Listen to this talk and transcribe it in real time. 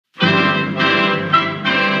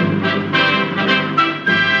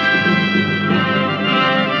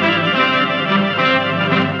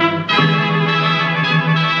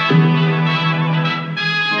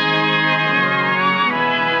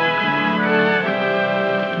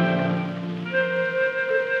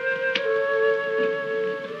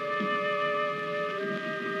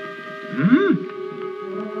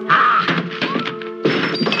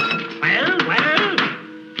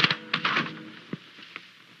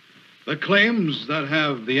The claims that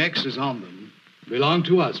have the X's on them belong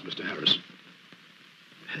to us, Mr. Harrison.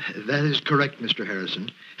 That is correct, Mr. Harrison.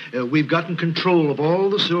 We've gotten control of all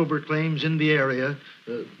the silver claims in the area,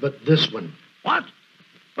 but this one. What?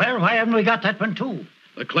 Well, why haven't we got that one, too?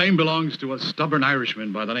 The claim belongs to a stubborn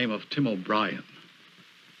Irishman by the name of Tim O'Brien.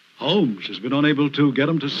 Holmes has been unable to get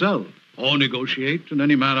him to sell or negotiate in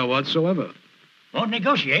any manner whatsoever. Won't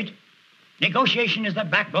negotiate? Negotiation is the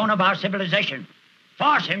backbone of our civilization.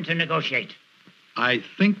 Force him to negotiate. I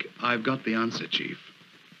think I've got the answer, Chief.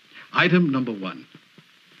 Item number 1.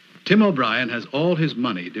 Tim O'Brien has all his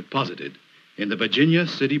money deposited in the Virginia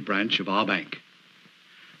City branch of our bank.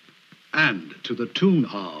 And to the tune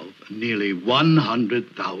of nearly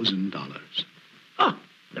 $100,000. Oh,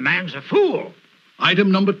 the man's a fool.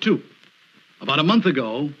 Item number 2. About a month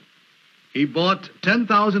ago, he bought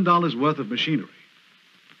 $10,000 worth of machinery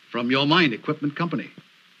from your mine equipment company.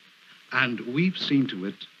 And we've seen to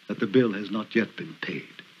it that the bill has not yet been paid.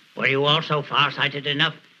 Were you also farsighted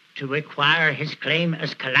enough to require his claim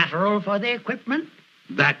as collateral for the equipment?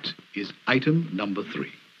 That is item number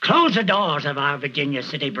 3. Close the doors of our Virginia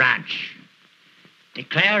City branch.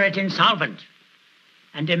 Declare it insolvent.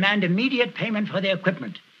 And demand immediate payment for the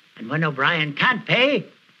equipment. And when O'Brien can't pay,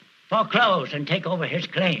 foreclose and take over his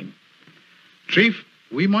claim. Chief,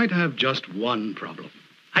 we might have just one problem.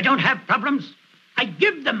 I don't have problems. I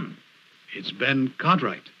give them. It's Ben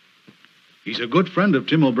Cartwright. He's a good friend of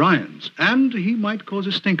Tim O'Brien's, and he might cause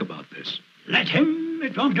a stink about this. Let him.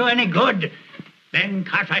 It won't do any good. Ben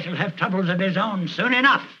Cartwright will have troubles of his own soon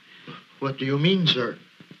enough. What do you mean, sir?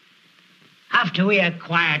 After we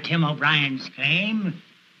acquire Tim O'Brien's claim,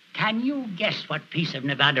 can you guess what piece of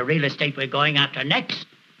Nevada real estate we're going after next?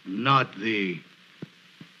 Not the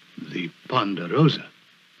Ponderosa.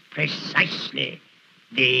 Precisely.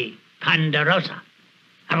 The Ponderosa.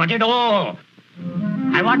 I want it all.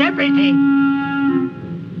 I want everything.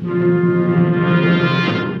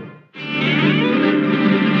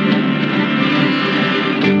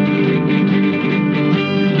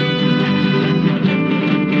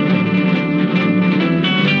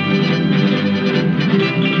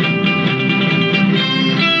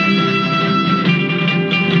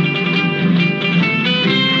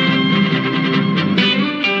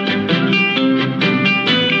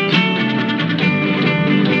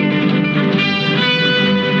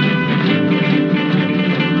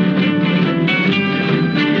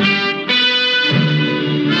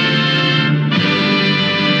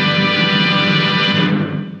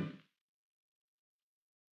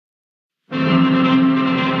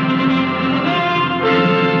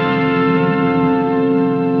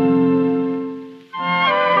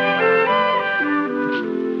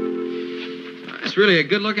 It's really a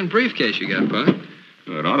good-looking briefcase you got, Buck.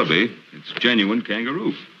 Well, it ought to be. It's genuine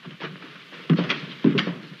kangaroo.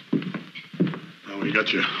 Now, we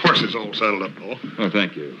got your horses all saddled up, Paul. Oh,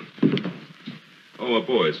 thank you. Oh,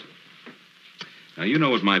 boys. Now, you know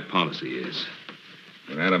what my policy is.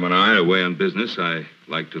 When Adam and I are away on business, I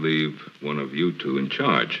like to leave one of you two in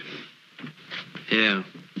charge. Yeah.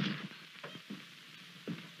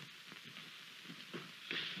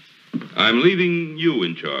 I'm leaving you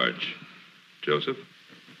in charge, Joseph.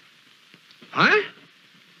 Huh?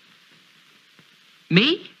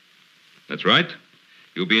 Me? That's right.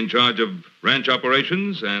 You'll be in charge of ranch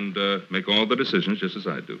operations and make all the decisions just as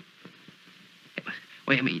I do.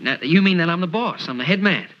 Wait a minute. Now, you mean that I'm the boss? I'm the head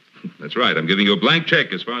man? That's right. I'm giving you a blank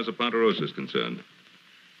check as far as the Ponderosa is concerned.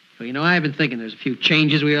 Well, you know, I've been thinking there's a few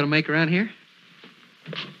changes we ought to make around here.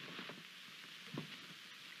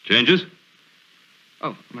 Changes?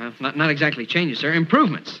 Oh, well, not exactly changes, sir.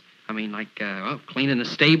 Improvements. I mean, like, cleaning the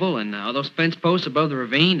stable and all those fence posts above the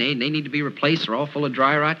ravine. They need to be replaced. They're all full of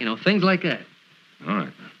dry rot. You know, things like that. All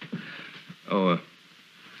right. Oh,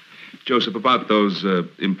 Joseph, about those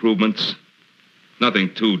improvements,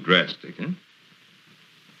 nothing too drastic, huh?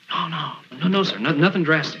 No, sir. Nothing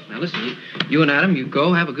drastic. Now, listen, you and Adam, you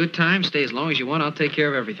go, have a good time, stay as long as you want. I'll take care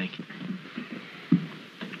of everything.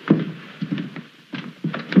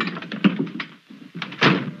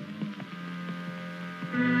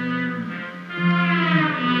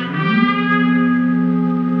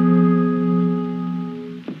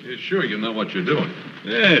 You're sure you know what you're doing?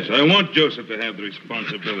 Yes, I want Joseph to have the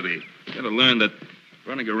responsibility. You gotta learn that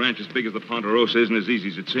running a ranch as big as the Ponderosa isn't as easy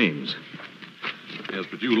as it seems. Yes,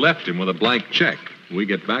 but you left him with a blank check. When we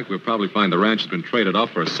get back, we'll probably find the ranch has been traded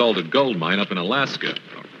off for a salted gold mine up in Alaska.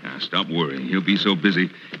 Now, stop worrying. He'll be so busy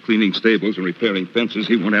cleaning stables and repairing fences,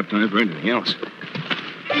 he won't have time for anything else.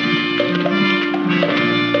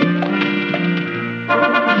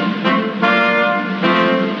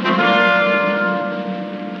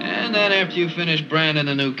 And then after you finish branding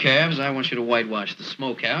the new calves, I want you to whitewash the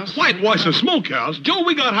smokehouse. Whitewash the smokehouse? Joe,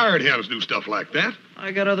 we got hired hands do stuff like that.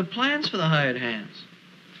 I got other plans for the hired hands.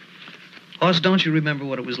 Hoss, don't you remember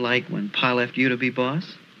what it was like when Pa left you to be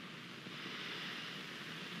boss?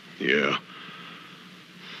 Yeah.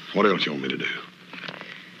 What else you want me to do?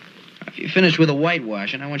 If you finish with the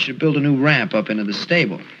whitewashing, I want you to build a new ramp up into the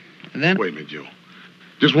stable. And then... Wait a minute, Joe.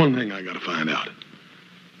 Just one thing I gotta find out.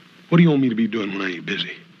 What do you want me to be doing when I ain't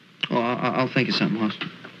busy? Oh, I'll think of something, Hoss.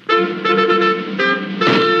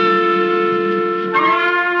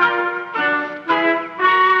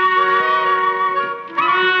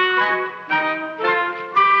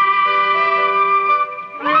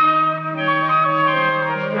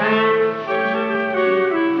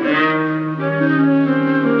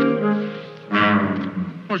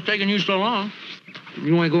 What's taking you so long? If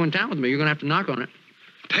you want to go in town with me, you're going to have to knock on it.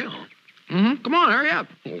 Town? Mm-hmm. Come on, hurry up.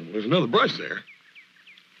 Oh, there's another brush there.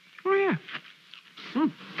 Oh, yeah.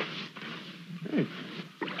 Hey.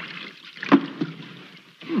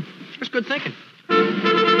 That's good thinking.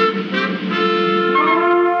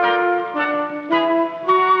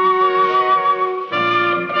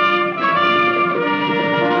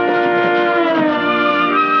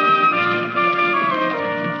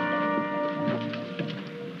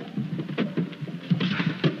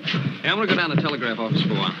 I'm going to go down to the telegraph office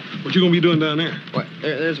for a while. What you gonna be doing down there? What?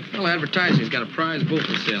 There's a fellow advertising. He's got a prize bull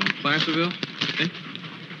for sale in Placerville. Okay?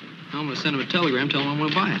 I'm going to send him a telegram telling him I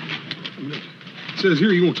want to buy it. It says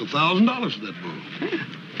here he wants $1,000 for that bull. Yeah.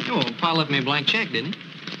 Oh, well, Pa left me a blank check, didn't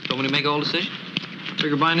he? Told me to make a whole decision.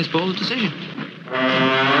 Figure buying this bull's a decision.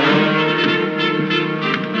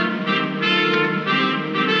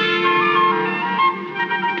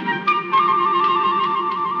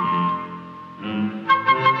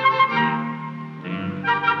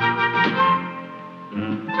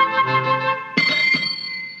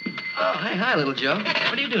 Hi, little Joe.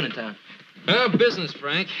 What are you doing in town? Business,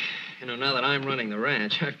 Frank. You know, now that I'm running the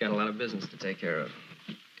ranch, I've got a lot of business to take care of.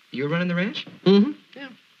 You're running the ranch? Mm-hmm. Yeah.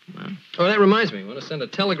 Oh, that reminds me. I want to send a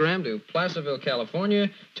telegram to Placerville, California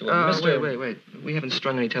to a Mr. Wait. We haven't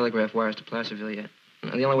strung any telegraph wires to Placerville yet.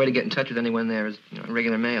 The only way to get in touch with anyone there is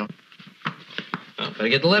regular mail. Oh, better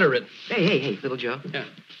get the letter written. Hey, little Joe. Yeah.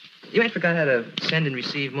 You ain't forgot how to send and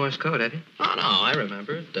receive Morse code, have you? Oh, no, I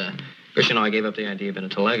remember it. Of course, you know, I gave up the idea of being a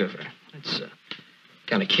telegrapher. It's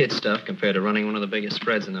kind of kid stuff compared to running one of the biggest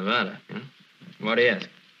spreads in Nevada. What do you ask?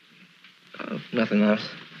 Oh, nothing else.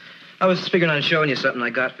 I was figuring on showing you something I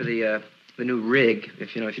got for the new rig,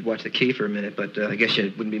 if you'd watch the key for a minute, but I guess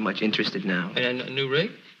you wouldn't be much interested now. And a new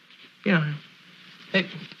rig? Yeah. Hey.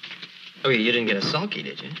 Oh, you didn't get a sulky,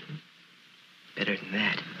 did you? Better than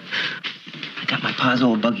that. I got my pa's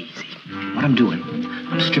old buggy, see? What I'm doing,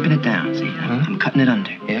 I'm stripping it down, see? I'm cutting it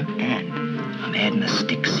under. Yeah? And I'm adding a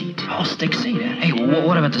stick seat. Oh, stick seat, eh? Hey,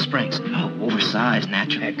 what about the springs? Oh, oversized,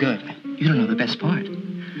 natural. Yeah, good. You don't know the best part.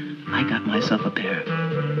 I got myself a pair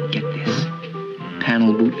of, get this,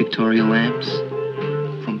 panel boot Victoria lamps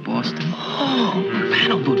from Boston. Oh,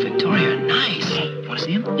 panel boot Victoria, nice. Want to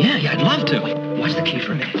see them? Yeah, I'd love to. Watch the key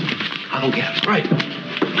for a minute. I'll go get them. Right.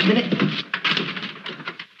 1 minute.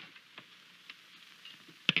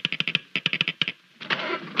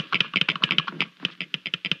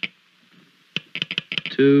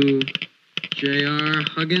 To J.R.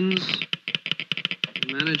 Huggins,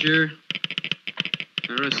 manager,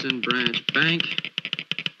 Harrison Branch Bank,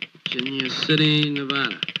 Virginia City,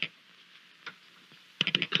 Nevada.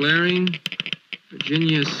 Declaring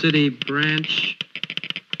Virginia City branch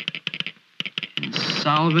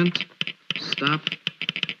insolvent. Stop.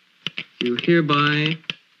 You hereby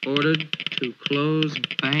ordered to close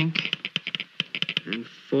bank and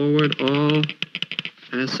forward all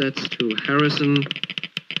assets to Harrison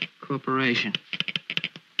Corporation.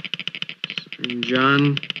 Signed,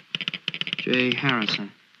 John J.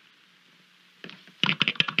 Harrison.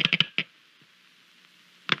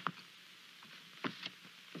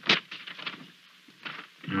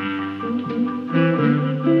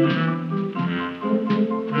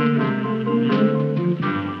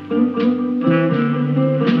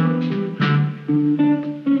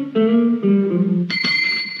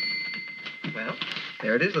 Well,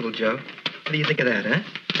 there it is, little Joe. What do you think of that, huh?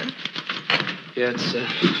 Yeah,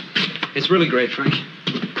 it's really great, Frank.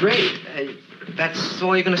 Great. That's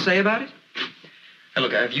all you're going to say about it? Hey,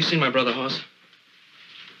 look, have you seen my brother, Hoss?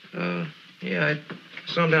 Yeah, I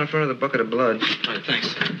saw him down in front of the bucket of blood. All right,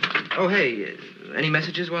 thanks. Oh, hey, any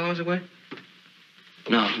messages while I was away?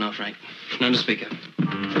 No, Frank. None to speak of.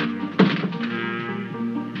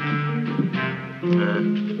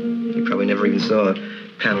 You probably never even saw a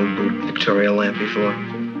panel boot Victoria lamp before.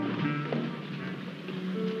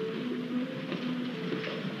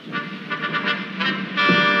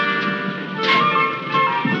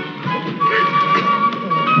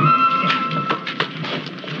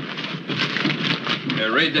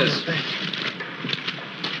 read this. Over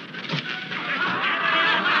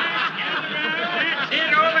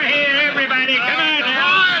here, everybody. Come on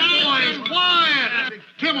now. Quiet, boys, quiet!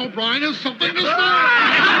 Tim O'Brien has something to say.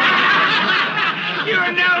 You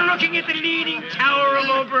are now looking at the leaning tower of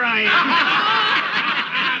O'Brien.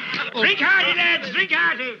 Drink hearty, lads, drink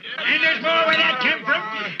hearty. And there's more where that came from.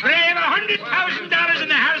 I have $100,000 in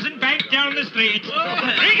the house and bank down the street.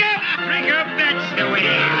 Drink up, that's the way.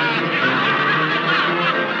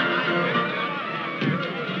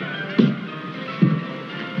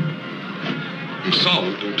 So,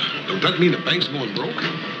 don't that mean the bank's going broke?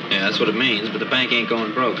 Yeah, that's what it means, but the bank ain't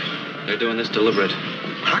going broke. They're doing this deliberate.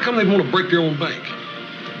 How come they want to break their own bank?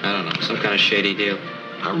 I don't know, some kind of shady deal.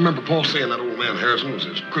 I remember Paul saying that old man Harrison was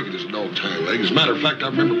as crooked as a dog's hind leg. As a matter of fact, I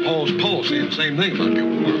remember Paul saying the same thing about the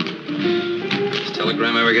old world. If this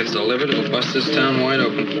telegram ever gets delivered, it'll bust this town wide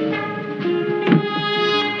open.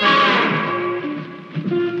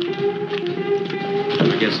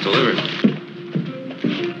 If it gets delivered.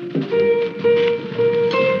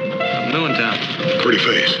 I'm new in town. Pretty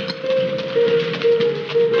face.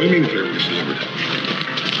 What do you mean if it ever gets delivered?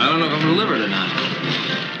 I don't know if I'm delivered or not.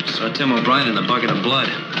 Saw Tim O'Brien in a bucket of blood.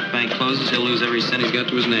 Bank closes, he'll lose every cent he's got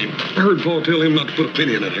to his name. I heard Paul tell him not to put a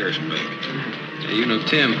penny in that Harrison bank. Yeah, you know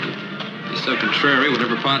Tim. He's so contrary,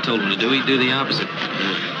 whatever Pa told him to do, he'd do the opposite.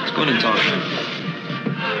 Let's go in and talk to him.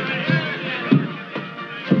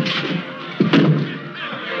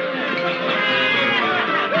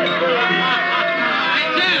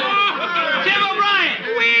 Tim O'Brien!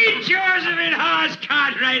 We Josephine horse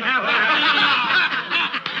cart right now.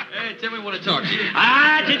 Hey, Tim, we want to talk to you.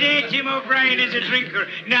 Today Tim O'Brien is a drinker,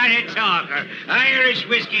 not a talker. Irish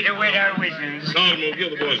whiskey to wet our whistles. Sergeant will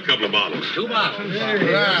give the boys a couple of bottles. 2 bottles. Yeah.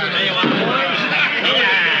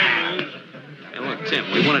 Hey, look, Tim,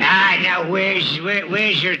 we want to... Now, where's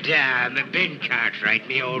your dad? Ben Cartwright,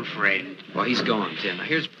 me old friend. Well, he's gone, Tim. Now,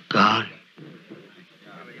 here's... Gone?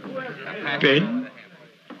 Ben?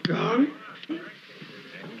 Gone?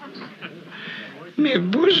 My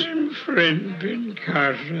bosom friend, Ben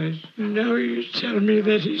Cartwright. Now you tell me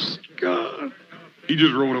that he's gone. He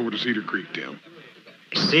just rode over to Cedar Creek, Tim.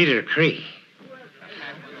 Cedar Creek?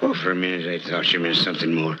 Oh, for a minute I thought you meant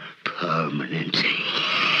something more permanent.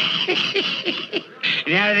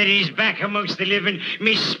 Now that he's back amongst the living,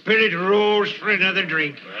 me spirit roars for another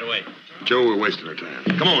drink. Right away. Joe, we're wasting our time.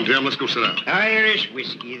 Come on, Tim, let's go sit down. Irish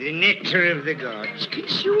whiskey, the nectar of the gods,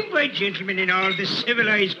 consumed by gentlemen in all the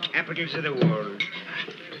civilized capitals of the world.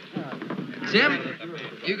 Tim,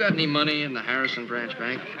 you got any money in the Harrison Branch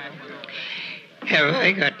Bank? Have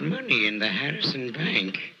I got money in the Harrison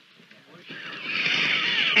Bank?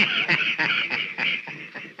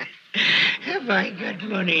 Have I got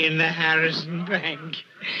money in the Harrison Bank?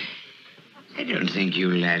 I don't think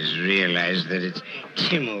you lads realize that it's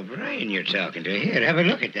Tim O'Brien you're talking to. Here, have a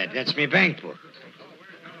look at that. That's my bank book.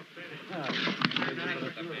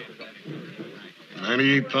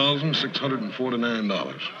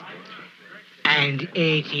 $98,649. And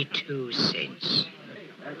 82 cents.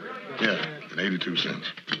 Yeah, and 82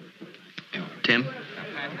 cents. Tim?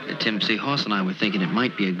 Tim, see, Hoss and I were thinking it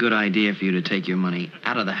might be a good idea for you to take your money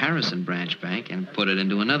out of the Harrison Branch Bank and put it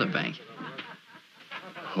into another bank.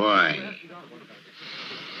 Why?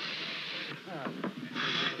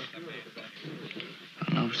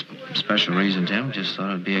 No special reason, Tim. Just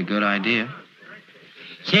thought it'd be a good idea.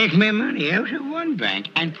 Take my money out of one bank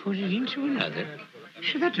and put it into another?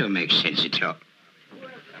 Sure, that don't make sense at all.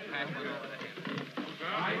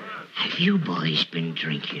 Have you boys been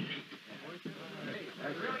drinking?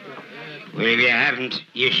 Well, if you haven't,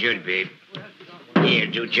 you should be. Here,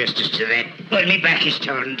 do justice to that. Well, me back is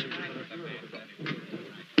turned.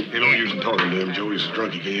 Ain't no use in talking to him, Joe. He's so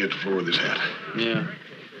drunk he can't hit the floor with his hat. Yeah.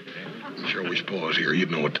 Sure wish Pa was here. He'd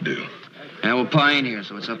know what to do. Yeah, well, Pa ain't here,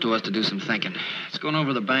 so it's up to us to do some thinking. Let's go on over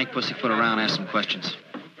to the bank, pussyfoot around, ask some questions.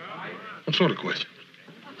 What sort of question?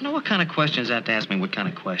 Now, what kind of questions have to ask me? What kind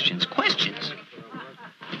of questions? Questions.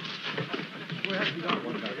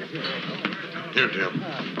 Here, Tim.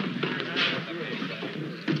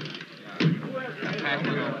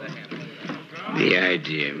 The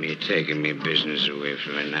idea of me taking me business away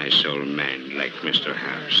from a nice old man like Mr.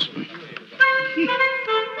 Harrison.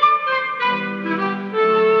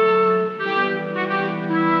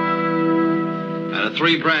 Out of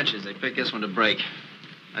 3 branches, they picked this one to break.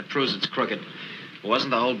 That proves it's crooked. If it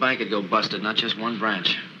wasn't, the whole bank would go busted, not just one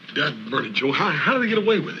branch. Dad, Bertie, Joe, how did they get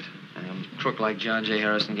away with it? A crook like John J.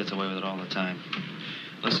 Harrison gets away with it all the time.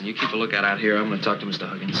 Listen, you keep a lookout out here. I'm going to talk to Mr.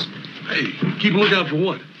 Huggins. Hey, keep a lookout for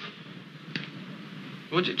what?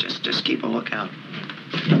 Would you just keep a lookout?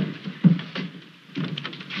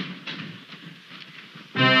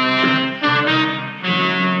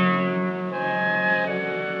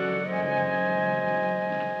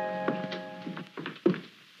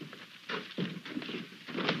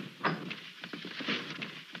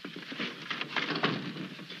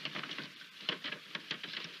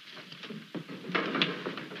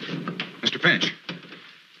 Finch,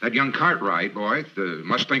 that young Cartwright boy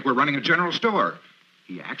must think we're running a general store.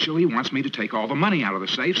 He actually wants me to take all the money out of the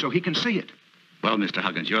safe so he can see it. Well, Mr.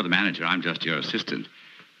 Huggins, you're the manager. I'm just your assistant.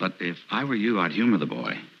 But if I were you, I'd humor the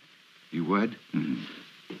boy. You would?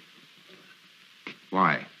 Mm-hmm.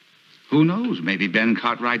 Why? Who knows? Maybe Ben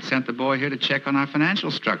Cartwright sent the boy here to check on our financial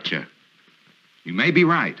structure. You may be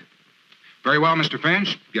right. Very well, Mr.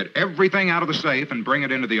 Finch. Get everything out of the safe and bring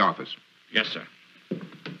it into the office. Yes, sir.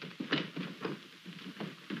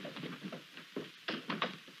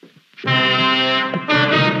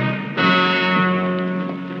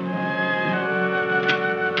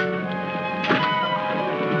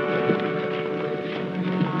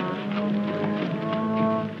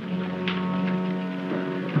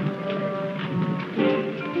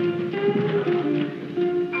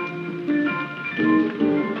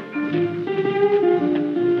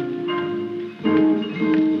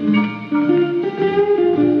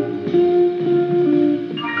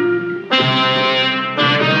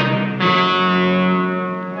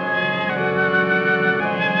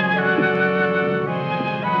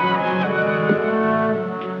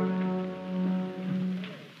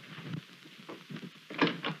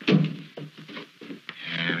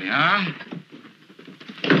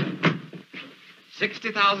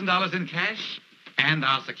 $60,000 in cash and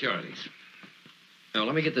our securities. Now,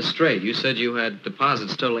 let me get this straight. You said you had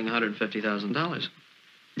deposits totaling $150,000.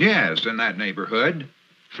 Yes, in that neighborhood.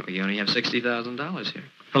 Well, you only have $60,000 here.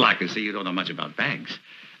 Well, I can see you don't know much about banks.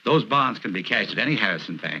 Those bonds can be cashed at any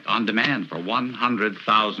Harrison bank on demand for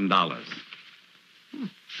 $100,000.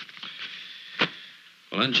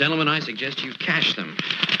 Well, then, gentlemen, I suggest you cash them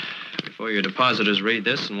before your depositors read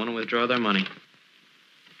this and want to withdraw their money.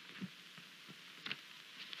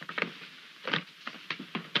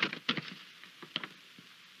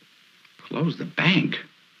 Close the bank?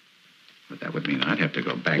 But that would mean I'd have to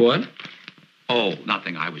go back. What? Oh,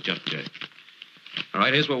 nothing. I was just... All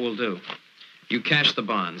right, here's what we'll do. You cash the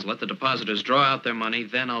bonds, let the depositors draw out their money,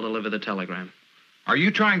 then I'll deliver the telegram. Are you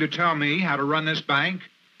trying to tell me how to run this bank?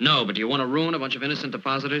 No, but do you want to ruin a bunch of innocent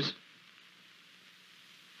depositors?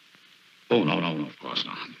 Oh, no, of course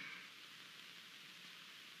not.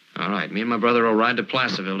 All right, me and my brother will ride to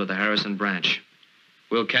Placerville to the Harrison branch.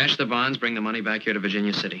 We'll cash the bonds, bring the money back here to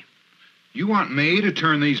Virginia City. You want me to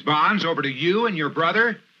turn these bonds over to you and your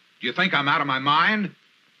brother? Do you think I'm out of my mind?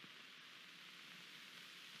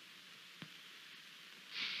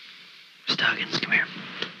 Mr. Huggins, come here.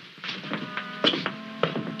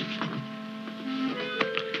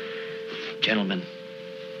 Gentlemen,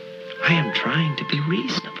 I am trying to be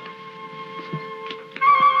reasonable.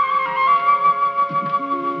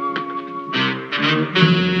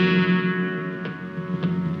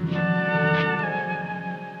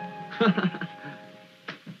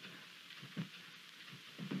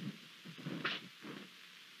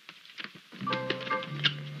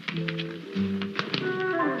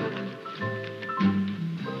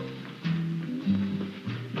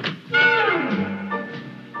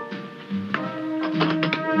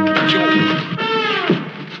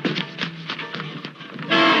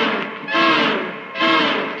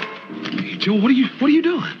 Joe, what are you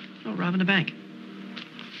doing? Oh, robbing the bank.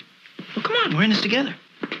 Well, come on, we're in this together.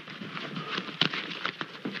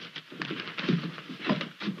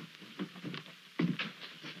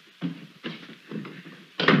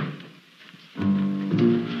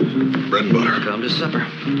 Bread and butter. Come to supper.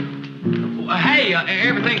 Hey,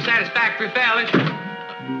 everything satisfactory, fellas?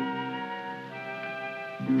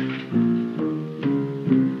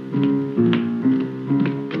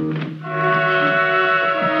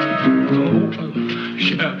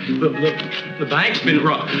 The bank's been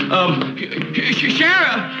robbed.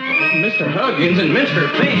 Sheriff! Mr. Huggins and Mr.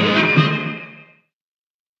 Finch.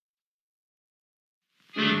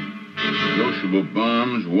 Negotiable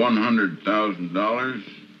bonds, $100,000.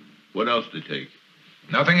 What else did they take?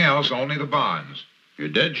 Nothing else, only the bonds. You're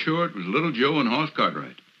dead sure it was Little Joe and Hoss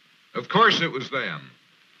Cartwright? Of course it was them.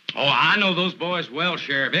 Oh, I know those boys well,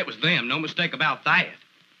 Sheriff. It was them. No mistake about that.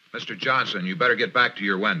 Mr. Johnson, you better get back to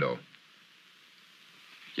your window.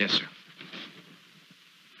 Yes, sir.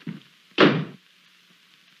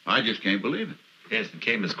 I just can't believe it. Yes, it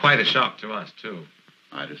came as quite a shock to us, too.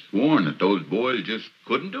 I'd have sworn that those boys just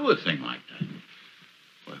couldn't do a thing like that.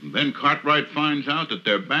 When Ben Cartwright finds out that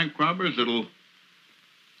they're bank robbers, it'll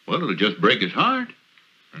just break his heart.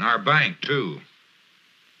 And our bank, too.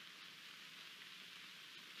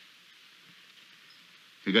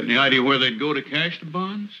 You got any idea where they'd go to cash the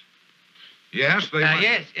bonds? Yes, they went.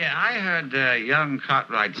 Yes, I heard young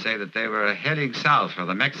Cartwright say that they were heading south for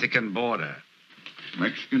the Mexican border.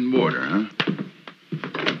 Mexican border, huh?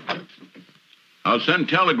 I'll send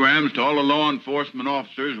telegrams to all the law enforcement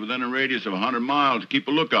officers within a radius of 100 miles to keep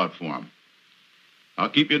a lookout for him. I'll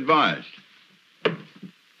keep you advised.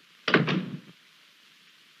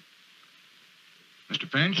 Mr.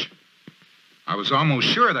 Finch, I was almost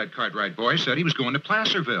sure that Cartwright boy said he was going to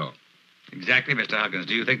Placerville. Exactly, Mr. Huggins.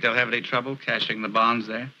 Do you think they'll have any trouble cashing the bonds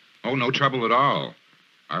there? Oh, no trouble at all.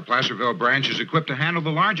 Our Placerville branch is equipped to handle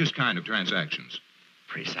the largest kind of transactions.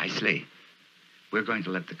 Precisely. We're going to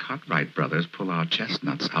let the Cartwright brothers pull our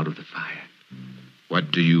chestnuts out of the fire.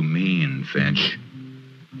 What do you mean, Finch?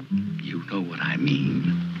 You know what I mean,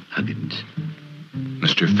 Huggins.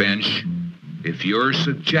 Mr. Finch, if you're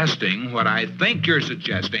suggesting what I think you're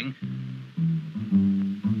suggesting,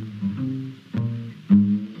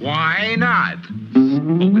 why not?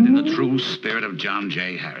 Spoken in the true spirit of John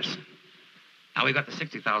J. Harrison. Now, we've got the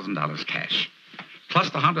 $60,000 cash, plus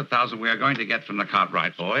the $100,000 we are going to get from the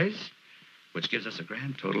Cartwright boys, which gives us a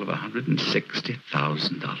grand total of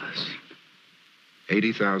 $160,000.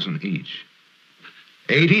 80,000 each.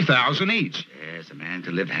 80,000 each. Yes, a man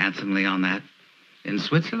could live handsomely on that. In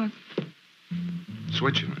Switzerland?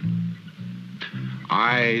 Switzerland.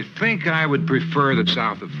 I think I would prefer the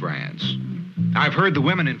south of France. I've heard the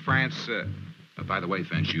women in France... by the way,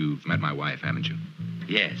 Finch, you've met my wife, haven't you?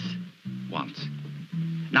 Yes, once.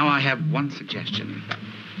 Now, I have one suggestion.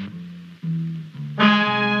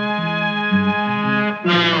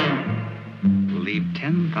 We'll leave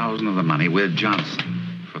 10,000 of the money with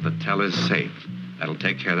Johnson for the teller's safe. That'll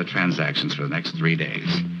take care of the transactions for the next 3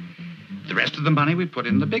 days. The rest of the money we put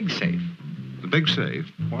in the big safe. The big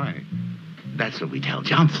safe? Why? That's what we tell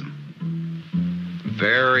Johnson.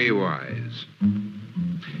 Very wise.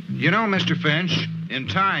 You know, Mr. Finch, in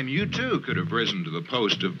time, you too could have risen to the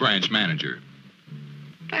post of branch manager.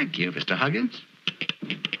 Thank you, Mr. Huggins.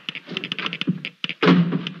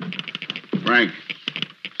 Frank,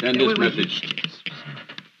 send this message.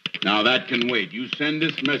 Now, that can wait. You send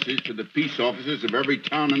this message to the peace officers of every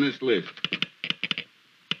town on this list.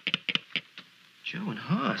 Joe and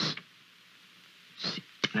Hoss. See,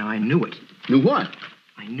 now, I knew it. Knew what?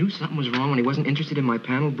 I knew something was wrong when he wasn't interested in my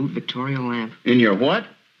panel boot Victoria lamp. In your what?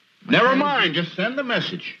 Never mind. Just send the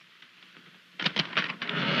message.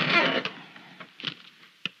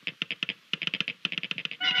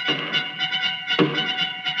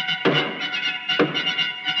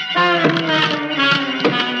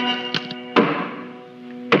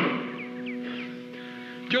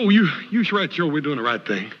 Joe, you right sure we're doing the right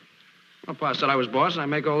thing? Well, Pa said I was boss and I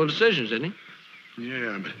make all the decisions, didn't he?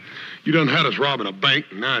 Yeah, but you done had us robbing a bank,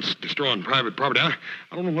 and now it's destroying private property. I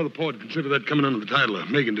don't know whether Pa would consider that coming under the title of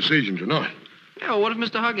making decisions or not. Yeah, well, what if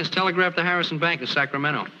Mr. Huggins telegraphed the Harrison Bank in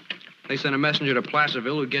Sacramento? They sent a messenger to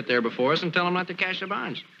Placerville who'd get there before us and tell them not to cash their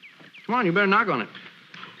bonds. Come on, you better knock on it.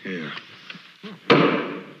 Yeah.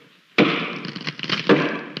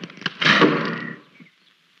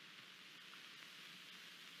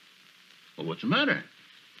 Well, what's the matter?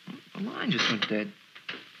 The line just went dead.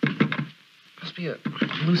 Must be a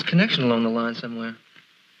loose connection along the line somewhere.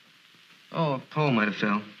 Oh, a pole might have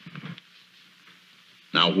fell.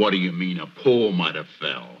 Now, what do you mean a pole might have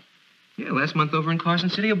fell? Yeah, last month over in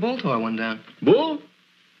Carson City, a bull tore one down. Bull?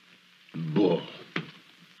 Bull.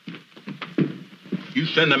 You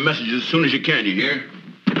send a message as soon as you can, you hear?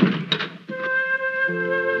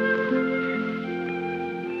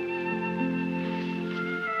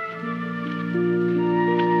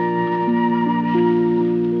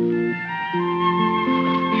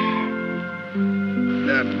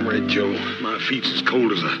 Joe, my feet's as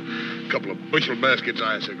cold as a couple of bushel baskets of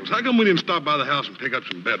icicles. How come we didn't stop by the house and pick up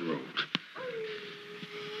some bedrolls?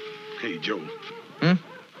 Hey, Joe.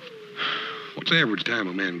 What's the average time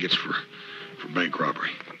a man gets for bank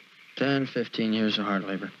robbery? 10, 15 years of hard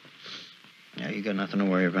labor. Yeah, you got nothing to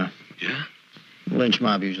worry about. Yeah? Lynch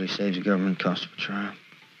mob usually saves the government cost of a trial.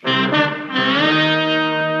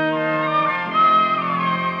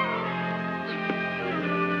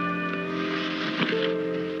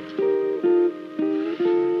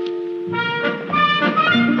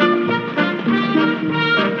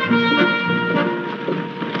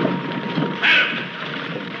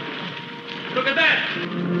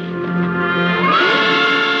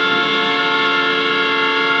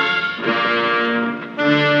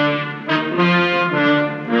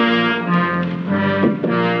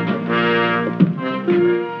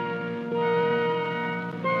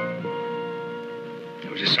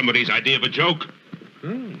 Idea of a joke?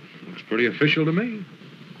 Looks pretty official to me.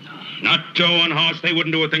 Not Joe and Hoss. They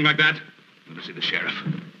wouldn't do a thing like that. Let me see the sheriff.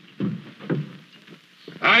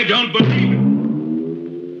 I don't believe it.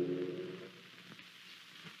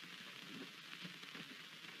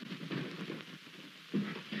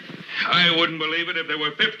 I wouldn't believe it if there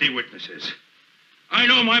were 50 witnesses. I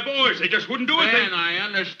know my boys. They just wouldn't do it. Ben, I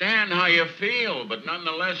understand how you feel, but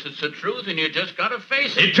nonetheless, it's the truth, and you just got to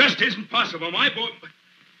face it. It just isn't possible. My boy...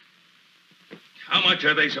 How much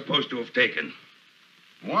are they supposed to have taken?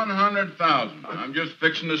 100,000. I'm just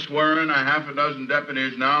fixing to swear in a half a dozen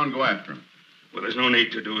deputies now and go after them. Well, there's no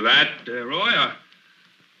need to do that, Roy.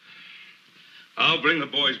 I'll bring the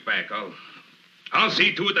boys back. I'll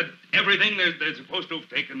see to it that everything they're supposed to have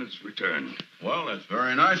taken is returned. Well, that's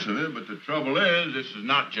very nice of you, but the trouble is, this is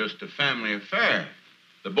not just a family affair.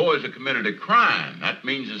 The boys have committed a crime. That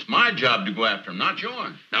means it's my job to go after them, not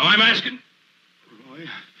yours. Now, I'm asking... Roy...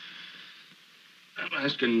 I'm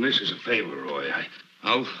asking this as a favor, Roy.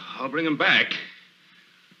 I'll bring him back.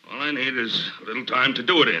 All I need is a little time to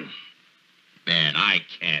do it in. Ben, I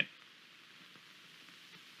can't.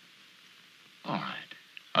 All right.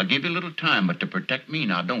 I'll give you a little time, but to protect me,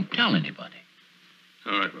 now don't tell anybody.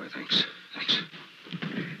 All right, Roy, thanks. Thanks.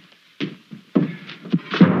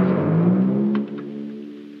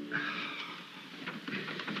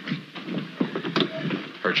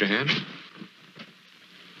 Hurt your hand?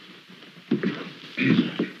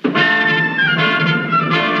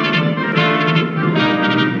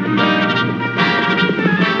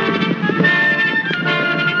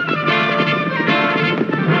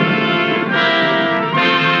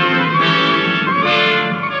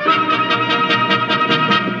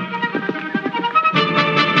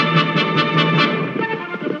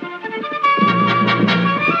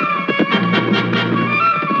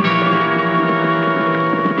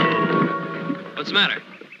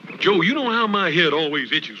 Joe, you know how my head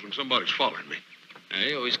always itches when somebody's following me. Yeah,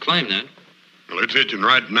 you always claim that. Well, it's itching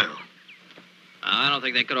right now. I don't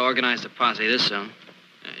think they could have organized a posse this soon.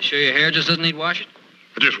 Sure your hair just doesn't need washing?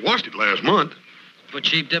 I just washed it last month. Put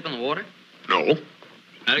cheap dip in the water? No.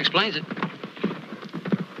 That explains it.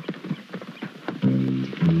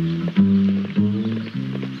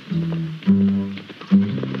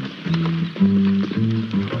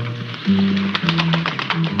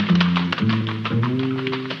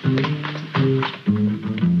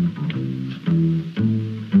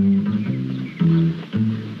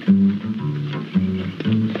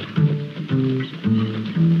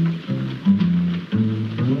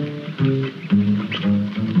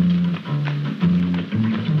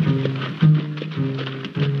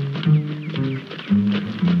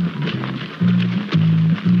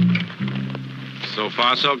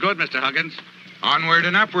 So good, Mr. Huggins. Onward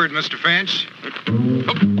and upward, Mr. Finch.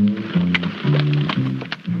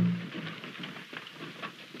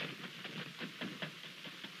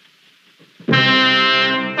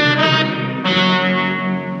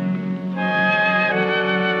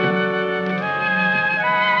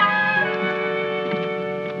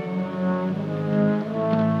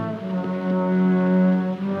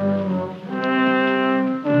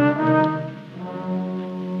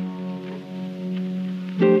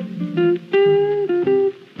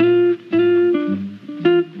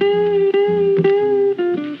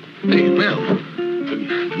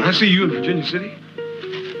 I see you in Virginia City?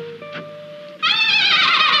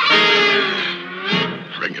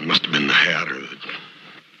 I reckon it must have been the hat or the...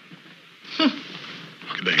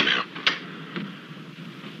 Good day now.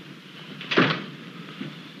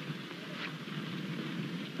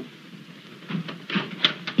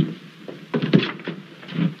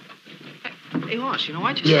 Hey, Hoss, you know,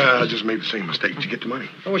 I just made the same mistake. Did you get the money?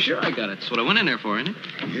 Oh, well, sure, I got it. That's what I went in there for, isn't it?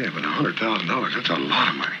 Yeah, but $100,000, that's a lot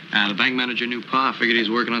of money. The bank manager knew Pa. Figured he was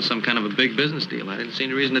working on some kind of a big business deal. I didn't see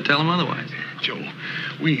any reason to tell him otherwise. Joe,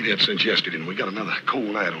 we ain't had since yesterday, and we got another cold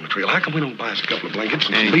night on the trail. How come we don't buy us a couple of blankets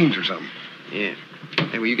and some beans or something? Yeah.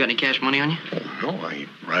 Hey, well, you got any cash money on you? Oh, no, I ain't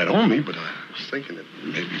right on me, but I was thinking that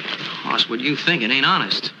maybe... Hoss, what you think? It ain't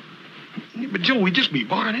honest. Yeah, but, Joe, we just be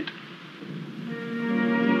borrowing it.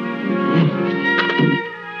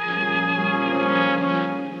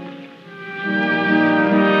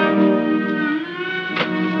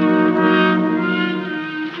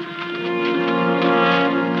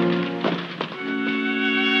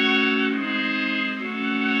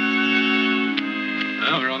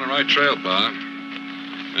 Trail, Pa.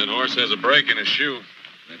 That horse has a break in his shoe.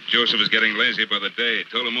 That Joseph is getting lazy by the day.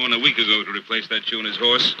 Told him more than a week ago to replace that shoe in his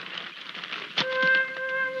horse.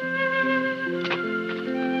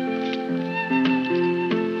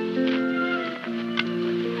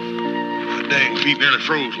 My dang feet nearly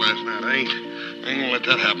froze last night. I ain't gonna let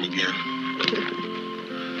that happen again.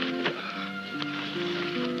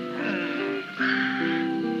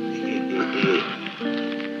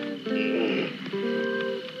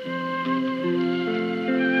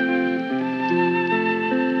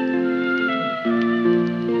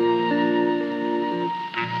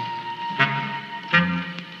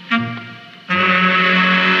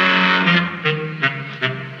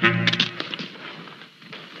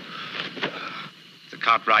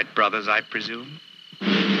 Cartwright brothers, I presume?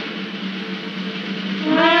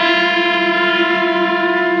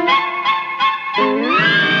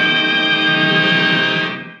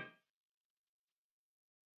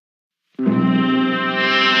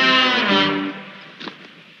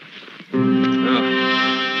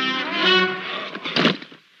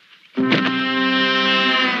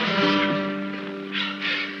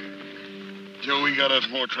 Joe, we got us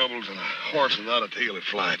more troubles than a horse without a tail at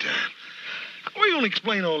fly time. How are you going to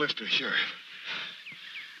explain all this to the sheriff?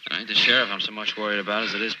 It ain't the sheriff I'm so much worried about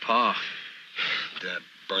as it is Pa. Dad,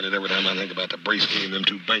 burn it, every time I think about the brace game them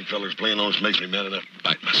two bank fellers playing on us makes me mad enough to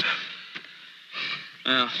bite myself.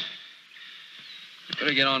 Well,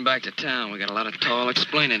 better get on back to town. We got a lot of tall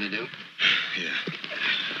explaining to do. Yeah.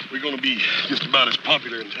 We're going to be just about as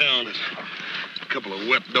popular in town as a couple of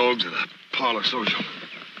wet dogs at a parlor social.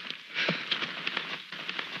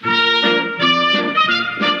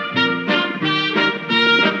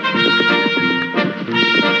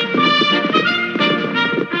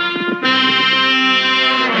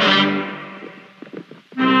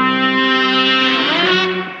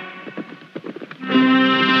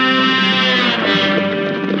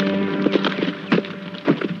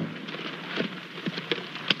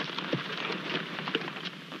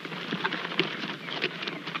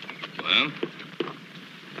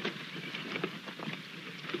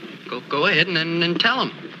 Go ahead and tell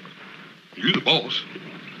him. You the boss.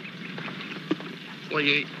 Well,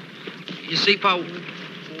 you see, Pa,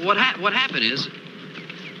 what happened is...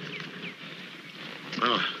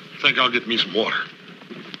 Well, I think I'll get me some water.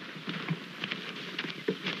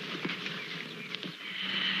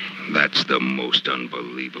 That's the most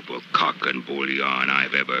unbelievable cock and bull yarn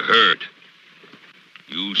I've ever heard.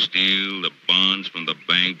 You steal the bonds from the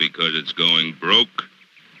bank because it's going broke,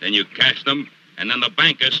 then you cash them, and then the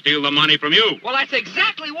bankers steal the money from you. Well, that's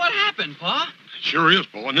exactly what happened, Pa. It sure is,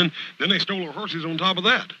 Pa. And then they stole our horses on top of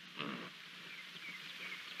that.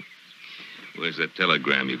 Where's that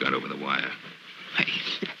telegram you got over the wire?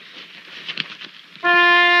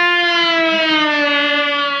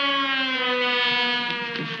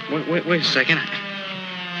 Wait a second.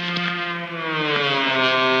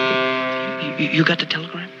 You got the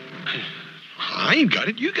telegram? I ain't got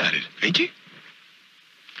it. You got it, ain't you?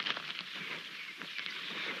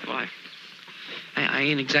 Why? I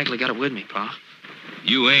ain't exactly got it with me, Pa.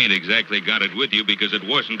 You ain't exactly got it with you because it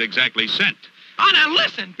wasn't exactly sent. Oh, now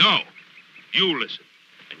listen! No. You listen.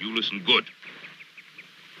 And you listen good.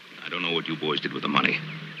 I don't know what you boys did with the money,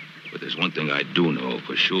 but there's one thing I do know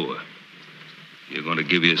for sure. You're going to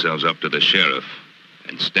give yourselves up to the sheriff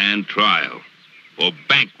and stand trial for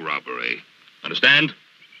bank robbery. Understand?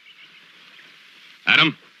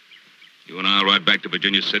 Adam, you and I'll ride back to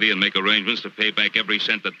Virginia City and make arrangements to pay back every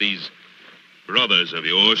cent that these brothers of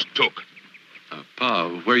yours took. Pa,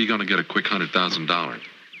 where are you going to get a quick $100,000?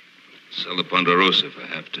 Sell the Ponderosa if I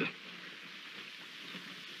have to.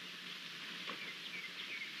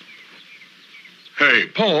 Hey,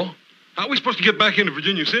 Paul, how are we supposed to get back into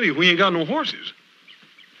Virginia City if we ain't got no horses?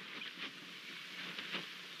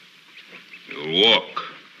 You'll walk.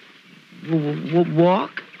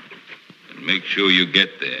 Walk? And make sure you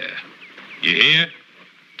get there. You hear?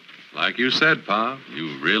 Like you said, Pa,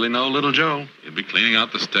 you really know little Joe. You'll be cleaning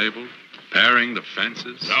out the stable, repairing the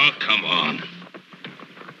fences. Oh, come on.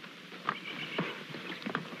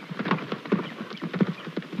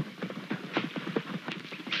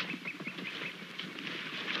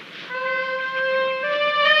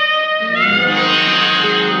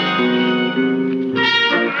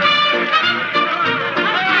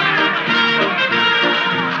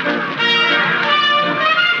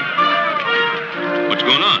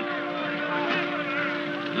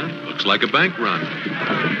 Looks like a bank run.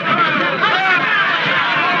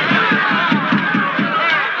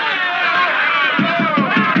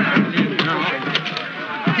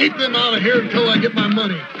 Keep them out of here until I get my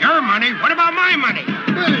money. Your money? What about my money?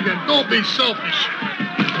 Milligan, don't be selfish.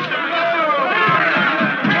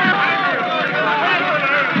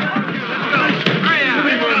 Give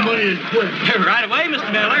me my money and quit. Right away,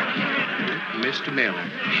 Mr. Miller. Mr. Miller,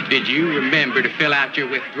 did you remember to fill out your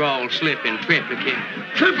withdrawal slip in triplicate?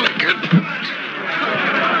 Triplicate?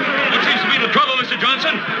 What seems to be the trouble, Mr.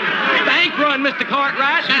 Johnson? Bank run, Mr.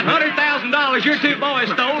 Cartwright. That $100,000 your two boys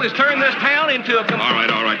stole has turned this town into a... All right.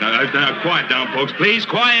 Now, quiet down, folks. Please,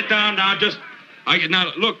 quiet down now.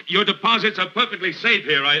 Now, look, your deposits are perfectly safe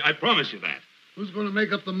here. I promise you that. Who's going to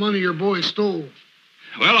make up the money your boys stole?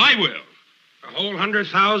 Well, I will. A whole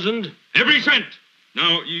 100,000? Every cent.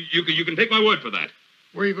 Now, you can take my word for that.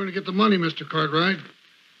 Where are you going to get the money, Mr. Cartwright?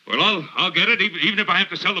 Well, I'll get it, even if I have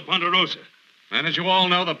to sell the Ponderosa. And as you all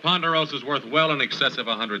know, the Ponderosa's worth well in excess of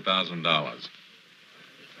 $100,000.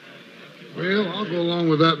 Well, I'll go along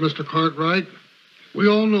with that, Mr. Cartwright. We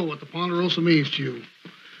all know what the Ponderosa means to you.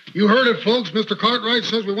 You heard it, folks. Mr. Cartwright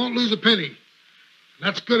says we won't lose a penny.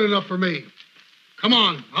 That's good enough for me. Come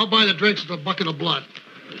on, I'll buy the drinks with a bucket of blood.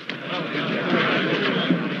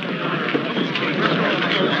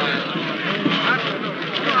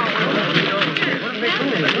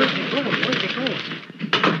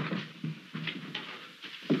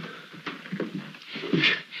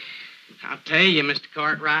 I'll tell you, Mr.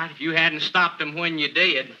 Cartwright, if you hadn't stopped them when you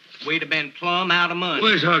did, we'd have been plumb out of money.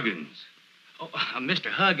 Where's Huggins? Oh,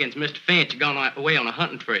 Mr. Huggins, Mr. Finch are gone away on a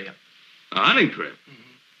hunting trip. A hunting trip?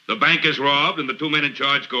 The bank is robbed and the two men in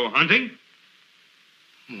charge go hunting?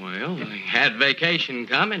 Well, they had vacation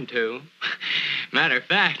coming, too. Matter of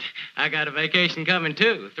fact, I got a vacation coming,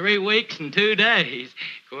 too. 3 weeks and 2 days.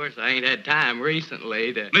 Of course, I ain't had time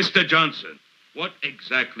recently to... Mr. Johnson, what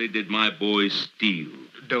exactly did my boy steal?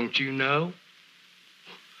 Don't you know?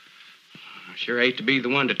 I sure hate to be the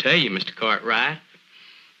one to tell you, Mr. Cartwright.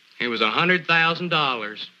 It was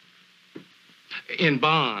 $100,000 in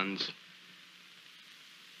bonds.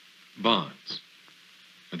 Bonds?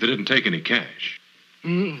 And they didn't take any cash?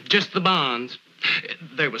 Just the bonds.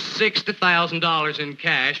 There was $60,000 in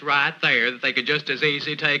cash right there that they could just as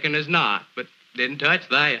easy taken as not, but didn't touch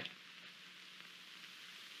that.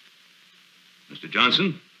 Mr.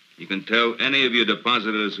 Johnson, you can tell any of your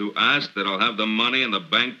depositors who ask that I'll have the money in the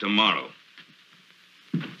bank tomorrow.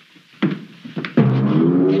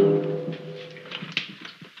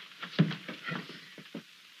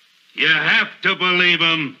 You have to believe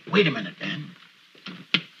him. Wait a minute, Dan.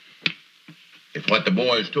 If what the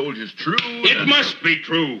boys told you is true... It must be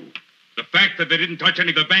true. The fact that they didn't touch any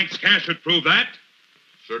of the bank's cash should prove that.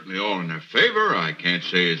 Certainly all in their favor. I can't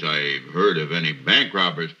say as I've heard of any bank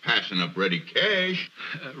robbers passing up ready cash.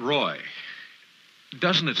 Roy,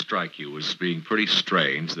 doesn't it strike you as being pretty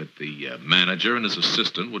strange that the manager and his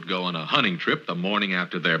assistant would go on a hunting trip the morning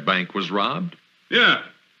after their bank was robbed? Yeah.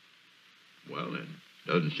 Well, it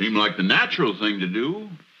doesn't seem like the natural thing to do.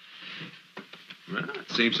 Well,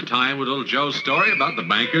 it seems to tie in with little Joe's story about the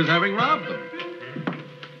bankers having robbed them.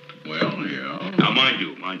 Well, yeah. Now, mind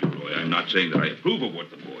you, Roy, I'm not saying that I approve of what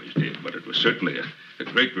the boys did, but it was certainly a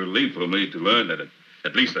great relief for me to learn that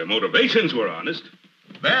at least their motivations were honest.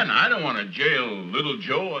 Ben, I don't want to jail little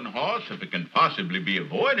Joe and Hoss if it can possibly be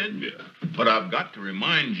avoided. Yeah. But I've got to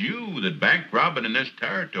remind you that bank robbing in this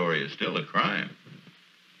territory is still a crime.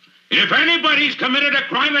 If anybody's committed a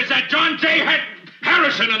crime, it's that John J.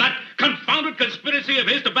 Harrison and that confounded conspiracy of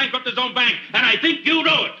his to bankrupt his own bank. And I think you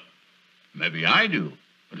know it. Maybe I do.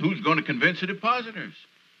 But who's going to convince the depositors?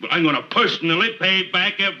 Well, I'm going to personally pay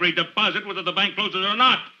back every deposit, whether the bank closes or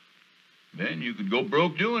not. Then you could go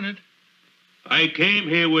broke doing it. I came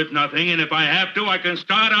here with nothing, and if I have to, I can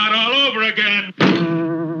start out all over again.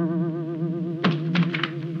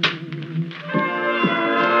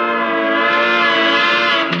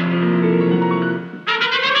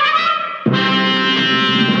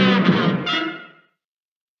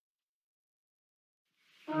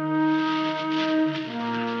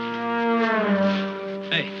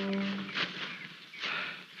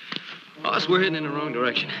 Boss, we're heading in the wrong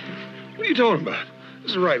direction. What are you talking about? This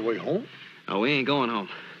is the right way home. Oh, we ain't going home.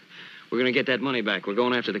 We're going to get that money back. We're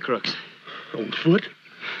going after the crooks. On foot?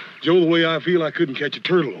 Joe, the way I feel, I couldn't catch a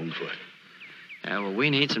turtle on foot. Yeah, well, we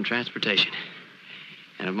need some transportation.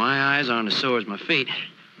 And if my eyes aren't as sore as my feet,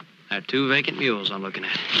 I have 2 vacant mules I'm looking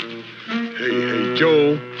at. Hey,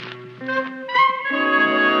 Joe.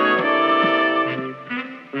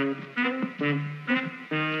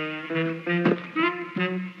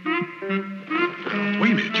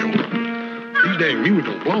 Wait a minute, Joe. These dang mules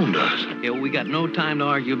don't belong to us. Yeah, well, we got no time to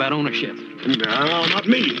argue about ownership. No, not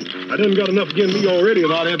me. I done got enough against me already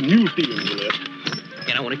without having mule stealing on the list.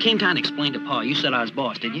 You know, when it came time to explain to Pa, you said I was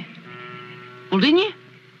boss, didn't you? Well, didn't you?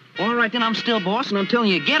 All right, then I'm still boss, and I'm telling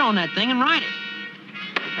you, get on that thing and ride it.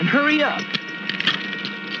 And hurry up.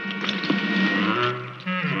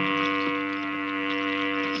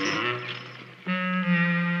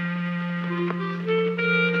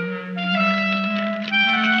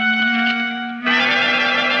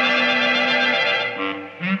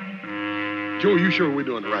 Joe, you sure we're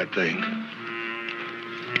doing the right thing?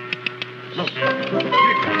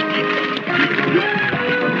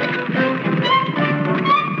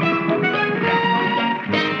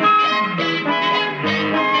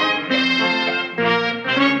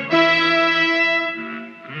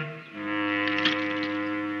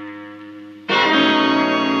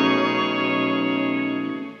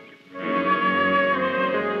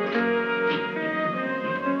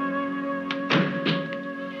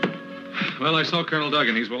 Well, I saw Colonel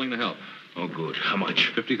Duggan. He's willing to help. Oh, good. How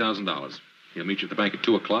much? $50,000. He'll meet you at the bank at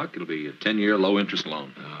 2 o'clock. It'll be a 10-year low-interest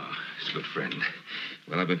loan. Oh, he's a good friend.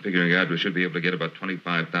 Well, I've been figuring out we should be able to get about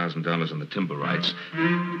 $25,000 on the timber rights.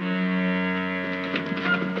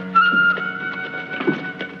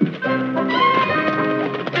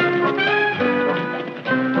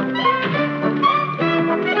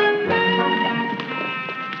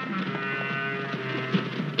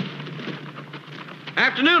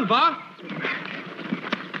 Afternoon, Pa.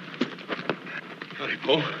 Howdy,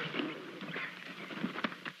 Paul.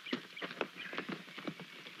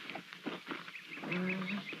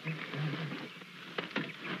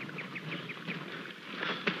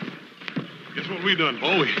 Guess what we done,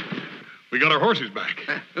 Paul? We got our horses back.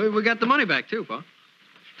 We got the money back, too, Pa.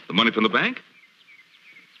 The money from the bank?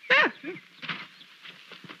 Yeah.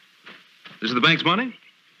 This is the bank's money?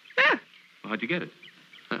 Yeah. Well, how'd you get it?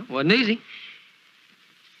 Wasn't easy.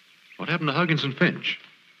 What happened to Huggins and Finch?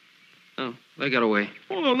 Oh, they got away.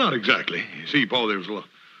 Well, no, not exactly. You see, Paul, there was a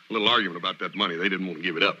little argument about that money. They didn't want to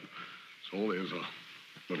give it up. So there was a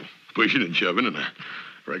little pushing and shoving, and I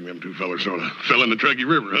reckon them two fellas sort of fell in the Truckee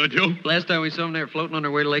River, huh, Joe? Last time we saw them, they were floating on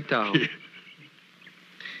their way to Lake Tahoe.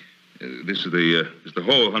 This is the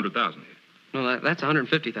whole 100,000 here. No, that's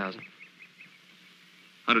 150,000.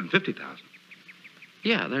 150,000?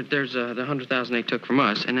 Yeah, there's the 100,000 they took from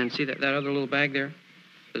us, and then see that other little bag there?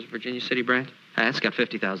 This Virginia City branch? That's got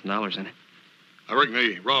 $50,000 in it. I reckon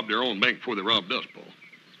they robbed their own bank before they robbed us, Paul.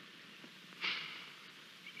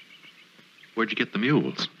 Where'd you get the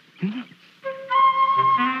mules?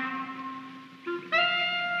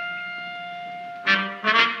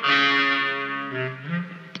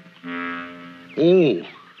 Oh,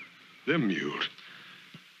 them mules.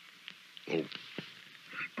 Oh.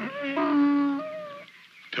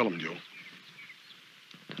 Tell them, Joe.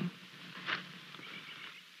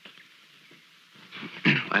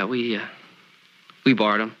 Well, we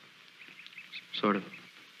borrowed them. Sort of.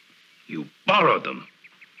 You borrowed them?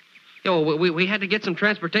 Yeah, well, we had to get some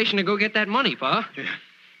transportation to go get that money, Pa. Yeah.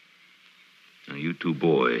 Now, you two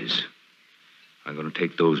boys are going to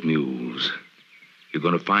take those mules. You're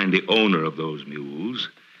going to find the owner of those mules,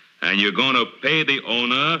 and you're going to pay the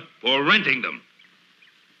owner for renting them.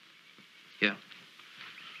 Yeah.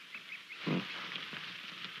 Well,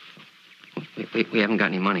 we haven't got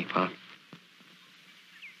any money, Pa.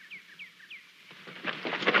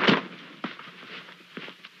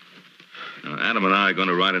 Now, Adam and I are going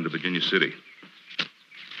to ride into Virginia City.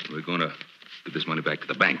 We're going to give this money back to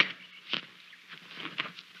the bank.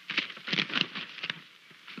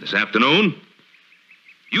 This afternoon,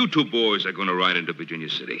 you two boys are going to ride into Virginia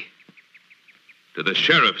City. To the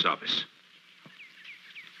sheriff's office.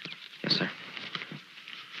 Yes, sir.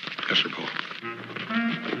 Yes, sir, Paul.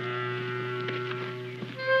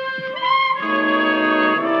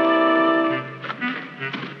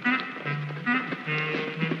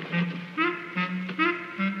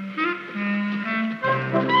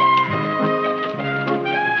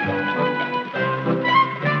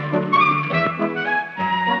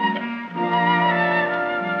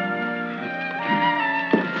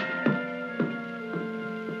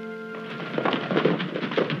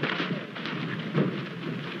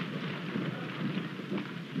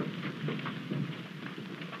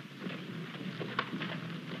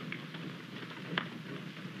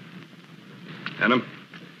 Adam,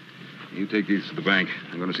 you take these to the bank.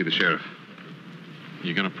 I'm going to see the sheriff.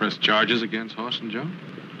 You gonna press charges against Hoss and Joe?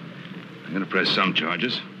 I'm going to press some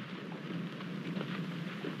charges.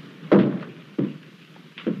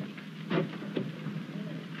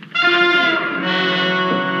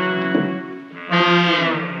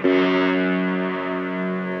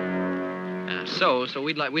 So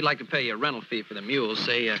we'd like to pay you a rental fee for the mules.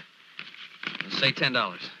 Say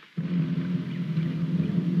 $10.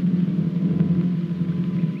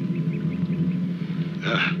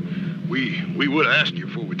 We would have asked you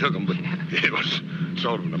before we took them, but it was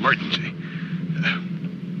sort of an emergency.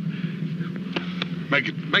 Make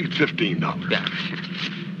it $15. Yeah.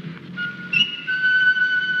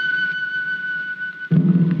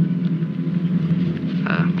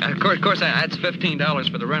 Of course, that's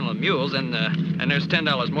 $15 for the rental of mules, and there's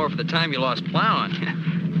 $10 more for the time you lost plowing.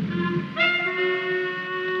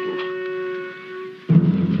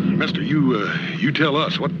 Mister, you tell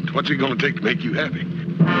us what's it going to take to make you happy?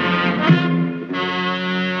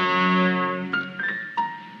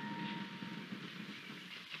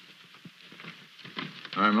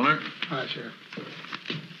 Hi, Miller. Hi, Sheriff.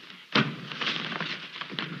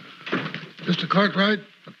 Mr. Cartwright,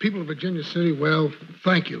 the people of Virginia City, well,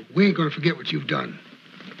 thank you. We ain't going to forget what you've done.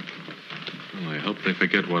 Well, I hope they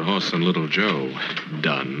forget what Hoss and Little Joe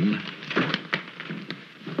done.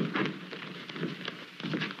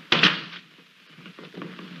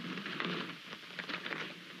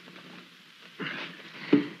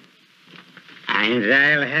 And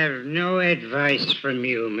I'll have no advice from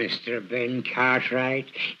you, Mr. Ben Cartwright.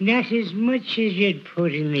 Not as much as you'd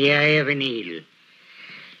put in the eye of a needle.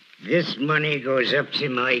 This money goes up to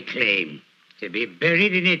my claim, to be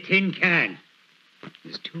buried in a tin can.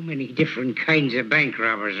 There's too many different kinds of bank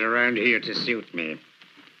robbers around here to suit me.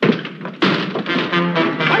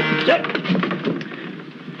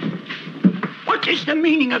 What is the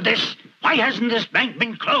meaning of this? Why hasn't this bank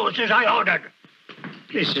been closed as I ordered?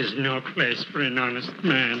 This is no place for an honest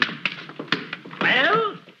man.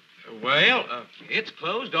 Well? Well, it's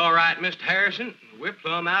closed, all right, Mr. Harrison. We're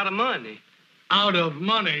plumb out of money. Out of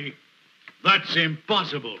money? That's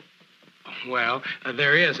impossible. Well,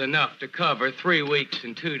 there is enough to cover 3 weeks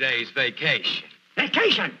and 2 days vacation.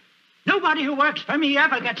 Vacation? Nobody who works for me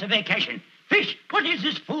ever gets a vacation. Fish, what is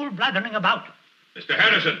this fool blathering about? Mr.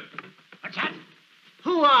 Harrison. What's that?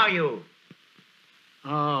 Who are you?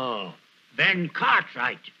 Oh, Ben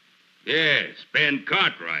Cartwright. Yes, Ben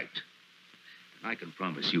Cartwright. I can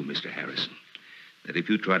promise you, Mr. Harrison, that if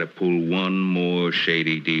you try to pull one more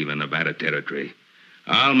shady deal in Nevada territory,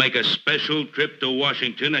 I'll make a special trip to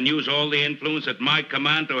Washington and use all the influence at my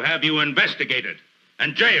command to have you investigated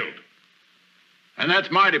and jailed. And that's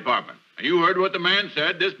my department. You heard what the man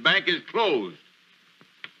said. This bank is closed.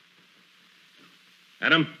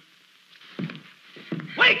 Adam?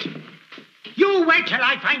 Wait! You wait till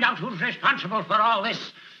I find out who's responsible for all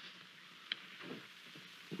this.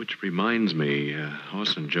 Which reminds me,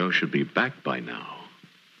 Hoss and Joe should be back by now.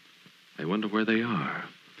 I wonder where they are.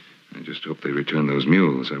 I just hope they return those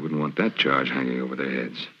mules. I wouldn't want that charge hanging over their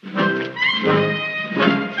heads.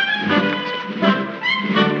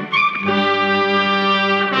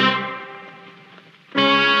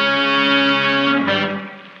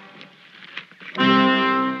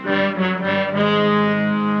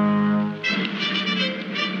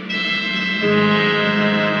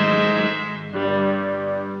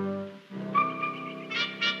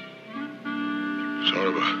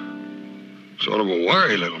 Sort of a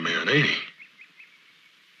worry little man, ain't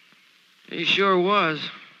he? He sure was.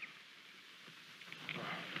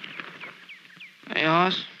 Hey,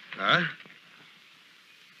 Hoss. Huh?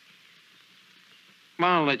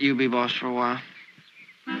 I'll let you be boss for a while.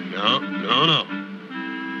 No.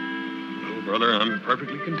 Little brother, I'm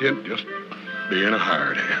perfectly content just being a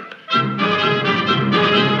hired hand.